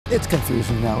It's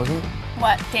confusing now, isn't it?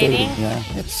 What, dating? Yeah,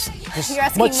 it's me?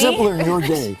 much simpler in your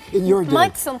day. In your day.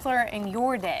 Much simpler in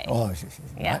your day. Oh,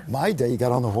 yeah. My day, you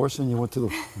got on the horse and you went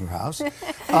to your house.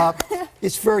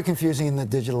 It's very confusing in the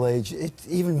digital age. It's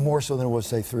even more so than it was,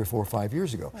 say, 3 or 4 or 5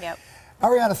 years ago. Yep.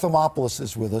 Arianna Thomopoulos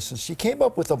is with us, and she came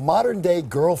up with a modern-day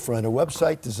girlfriend, a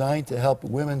website designed to help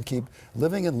women keep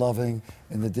living and loving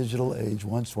in the digital age,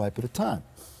 one swipe at a time.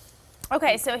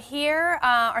 Okay, so here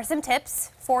are some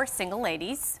tips for single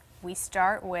ladies. We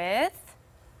start with...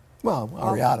 Well,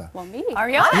 Arianna. Well, me.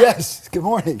 Arianna? Yes, good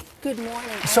morning. Good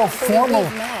morning. So formal.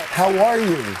 How are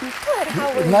you? Good, how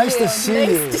are you? Nice to see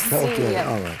you. Nice to see you.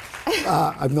 All right.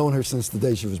 I've known her since the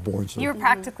day she was born. So you were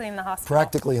practically in the hospital.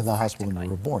 Practically in the hospital when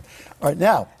you were born. All right,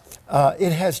 now,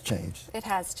 it has changed. It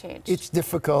has changed. It's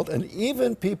difficult, and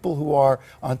even people who are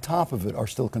on top of it are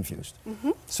still confused.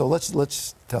 So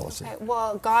let's tell us. Okay,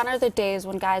 well, gone are the days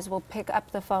when guys will pick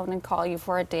up the phone and call you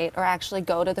for a date or actually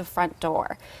go to the front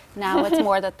door. Now it's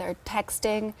more that they're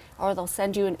texting or they'll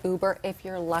send you an Uber. If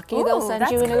you're lucky, they'll send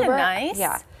you an Uber. That's nice.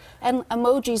 Yeah. And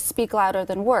emojis speak louder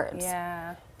than words.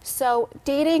 Yeah. So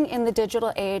dating in the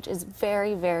digital age is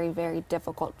very, very, very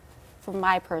difficult from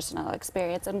my personal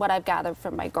experience and what I've gathered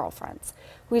from my girlfriends.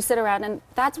 We sit around, and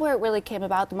that's where it really came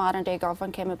about. The modern day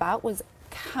girlfriend came about was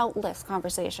countless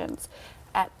conversations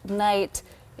at night,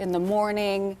 in the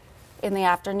morning, in the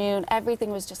afternoon. Everything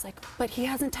was just like, but he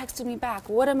hasn't texted me back.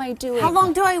 What am I doing? How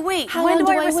long do I wait? How when long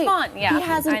do I respond? Wait? Yeah, He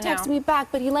hasn't texted me back,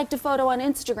 but he liked a photo on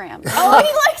Instagram. Oh,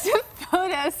 he likes a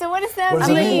photo. So what does that What does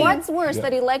mean? that mean? What's worse,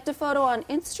 that he liked a photo on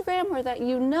Instagram or that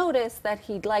you noticed that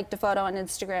he liked a photo on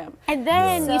Instagram? And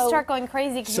then you So- start going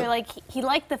crazy because you're like, he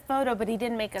liked the photo, but he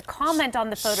didn't make a comment on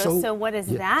the photo. So what does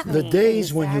that mean? The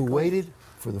days when you waited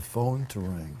for the phone to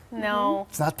ring. No.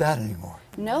 It's not that anymore.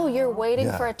 No, you're waiting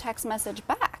Yeah. for a text message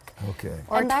back. Okay.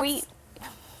 Or And a that's- tweet.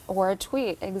 Or a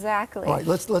tweet, exactly. All right,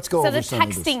 let's go So over the some of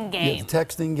this. texting game. Yeah, the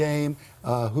texting game.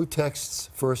 Who texts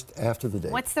first after the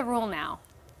date? What's the rule now?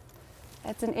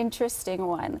 That's an interesting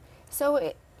one.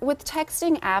 So with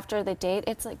texting after the date,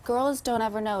 it's like girls don't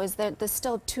ever know, is there the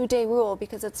still 2-day rule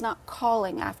because it's not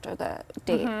calling after the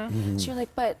date. So you're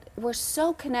like, but we're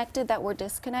so connected that we're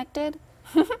disconnected,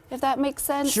 if that makes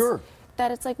sense. Sure.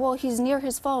 That it's like, well, he's near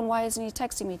his phone. Why isn't he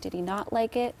texting me? Did he not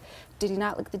like it? Did he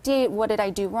not like the date? What did I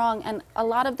do wrong? And a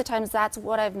lot of the times that's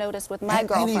what I've noticed with my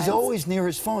girlfriends. And he's always near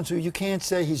his phone, so you can't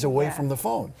say he's away from the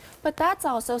phone. But that's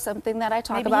also something that I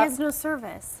talk Maybe about. he has no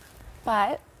service.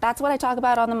 But that's what I talk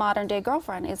about on the Modern Day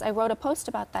Girlfriend. Is I wrote a post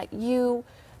about that. You,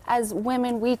 as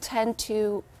women, we tend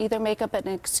to either make up an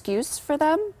excuse for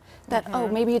them that, oh,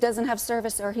 maybe he doesn't have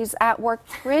service or he's at work.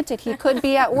 Granted, he could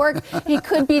be at work. He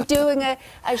could be doing a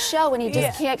show and he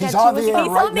just can't get to his phone.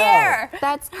 He's on the air.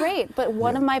 That's great. But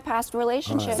one of my past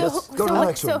relationships. Right, let's go to the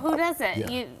next So one. who does it?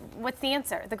 Yeah. What's the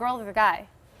answer? The girl or the guy?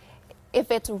 If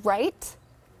it's right,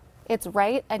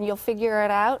 and you'll figure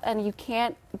it out, and you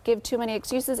can't give too many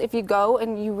excuses. If you go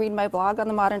and you read my blog on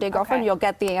the Modern Day Girlfriend, you'll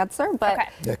get the answer. But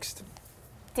Next.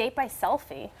 Date by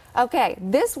selfie. okay,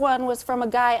 this one was from a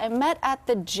guy I met at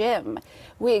the gym.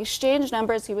 We exchanged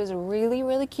numbers. He was really,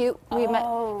 really cute. We met.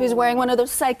 He was wearing one of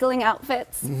those cycling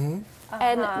outfits.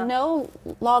 And no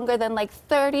longer than like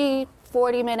 30,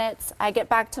 40 minutes, I get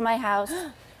back to my house,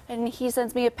 and he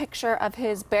sends me a picture of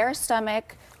his bare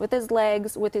stomach with his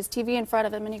legs, with his TV in front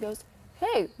of him, and he goes,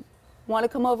 hey, want to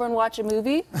come over and watch a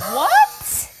movie?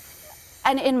 What?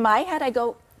 And in my head, I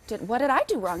go, what did I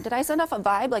do wrong? Did I send off a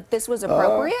vibe like this was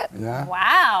appropriate? Yeah.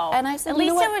 Wow. And I said, at you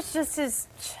know least it what? was just his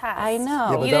chest. I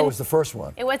know. Yeah, but that was the first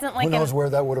one. It wasn't like Who knows where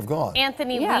that would have gone?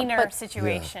 Anthony Weiner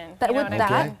situation. That You know would what I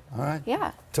that. mean? All right.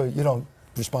 Yeah. So you don't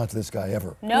respond to this guy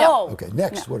ever? No. Okay,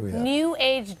 next, what do we have? New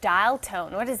age dial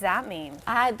tone. What does that mean?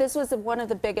 This was one of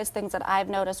the biggest things that I've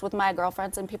noticed with my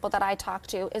girlfriends and people that I talk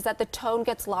to is that the tone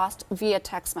gets lost via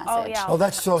text message. Oh, yeah. Oh,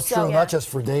 that's so true, not just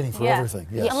for dating, for everything.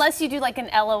 Yes. Unless you do like an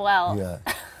LOL. Yeah.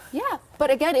 Yeah, but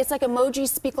again, it's like emojis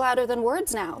speak louder than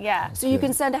words now. Yeah. So you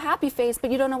can send a happy face, but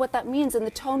you don't know what that means, and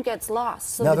the tone gets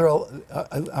lost. So Now, they're all,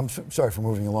 I'm sorry for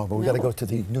moving along, but we got to go to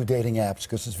the new dating apps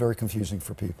because it's very confusing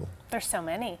for people. There's so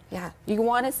many. yeah, you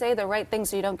want to say the right thing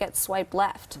so you don't get swiped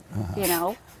left, you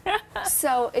know?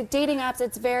 So dating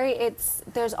apps,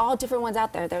 there's all different ones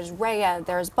out there. There's Raya,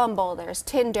 there's Bumble, there's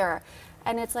Tinder,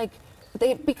 and it's like,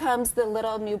 it becomes the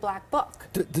little new black book.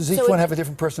 Does each one have a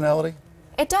different personality?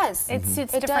 It does. It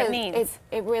suits It different does. needs.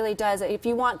 It really does. If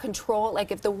you want control,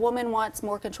 like if the woman wants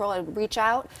more control and reach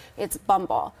out, it's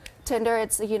Bumble. Tinder,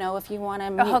 it's, you know, if you want to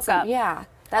meet hookup. yeah.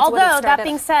 That's what it Although, that started.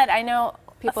 being said, I know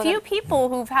people. A few people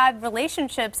who've had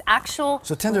relationships, So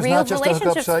Tinder's real not just a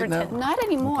hookup relationships site for now? Tinder. Not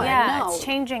anymore. Yeah, no. it's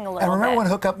changing a little And remember bit. when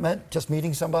hookup meant just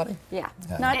meeting somebody? Yeah.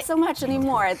 Not so much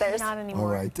anymore. There's Not All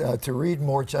anymore. right. To read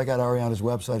more, check out Arianna's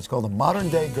website. It's called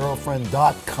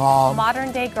themoderndayGirlfriend.com.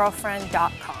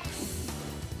 ModernDayGirlfriend.com.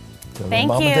 So Thank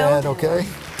Mom you. and Dad, okay?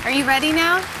 Are you ready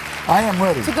now I am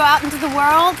ready. to go out into the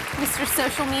world, Mr.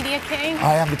 Social Media King?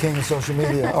 I am the king of social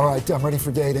media. All right, I'm ready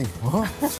for dating.